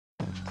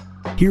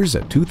Here's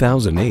a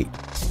 2008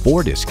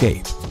 Ford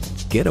Escape.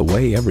 Get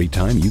away every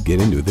time you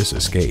get into this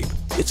Escape.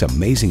 Its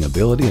amazing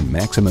ability and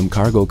maximum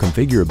cargo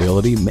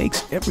configurability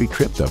makes every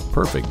trip the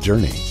perfect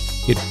journey.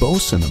 It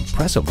boasts an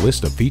impressive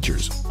list of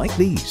features like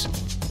these: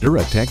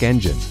 Duratec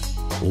engine,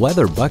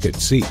 leather bucket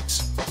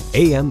seats,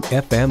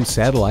 AM/FM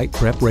satellite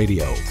prep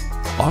radio,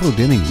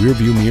 auto-dimming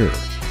rearview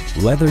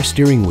mirror, leather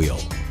steering wheel,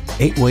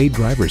 8-way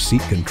driver's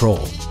seat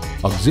control,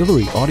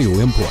 auxiliary audio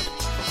input,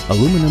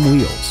 aluminum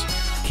wheels,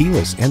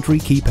 keyless entry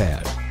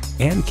keypad,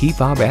 and key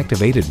fob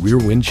activated rear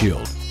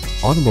windshield.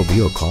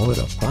 Automobile call it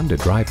a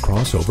fun-to-drive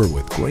crossover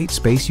with great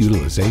space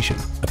utilization,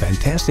 a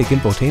fantastic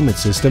infotainment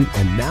system,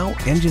 and now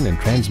engine and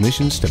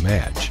transmissions to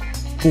match.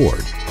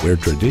 Ford, where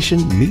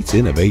tradition meets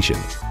innovation.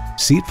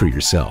 See it for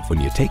yourself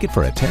when you take it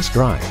for a test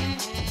drive.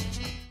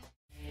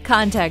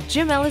 Contact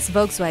IJim Ellis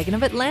Volkswagen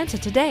of Atlanta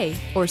today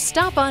or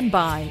stop on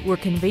by. We're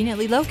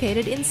conveniently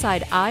located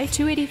inside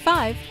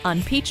I-285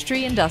 on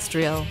Peachtree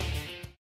Industrial.